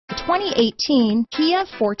2018 Kia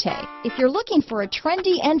Forte. If you're looking for a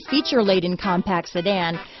trendy and feature-laden compact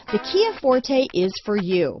sedan, the Kia Forte is for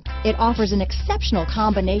you. It offers an exceptional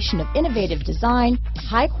combination of innovative design,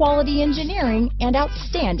 high-quality engineering, and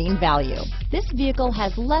outstanding value. This vehicle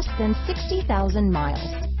has less than 60,000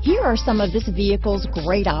 miles. Here are some of this vehicle's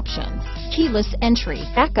great options: keyless entry,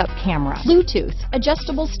 backup camera, Bluetooth,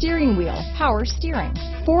 adjustable steering wheel, power steering,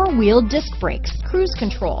 four-wheel disc brakes, cruise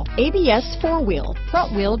control, ABS four-wheel,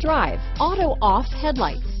 front-wheel drive, auto-off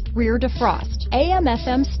headlights, rear defrost,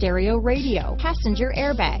 AM/FM stereo radio, passenger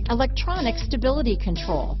airbag, electronic stability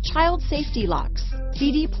control, child safety locks,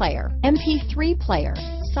 CD player, MP3 player,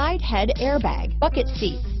 side head airbag, bucket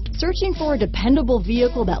seats. Searching for a dependable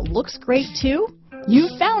vehicle that looks great too? You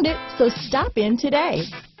found it, so stop in today.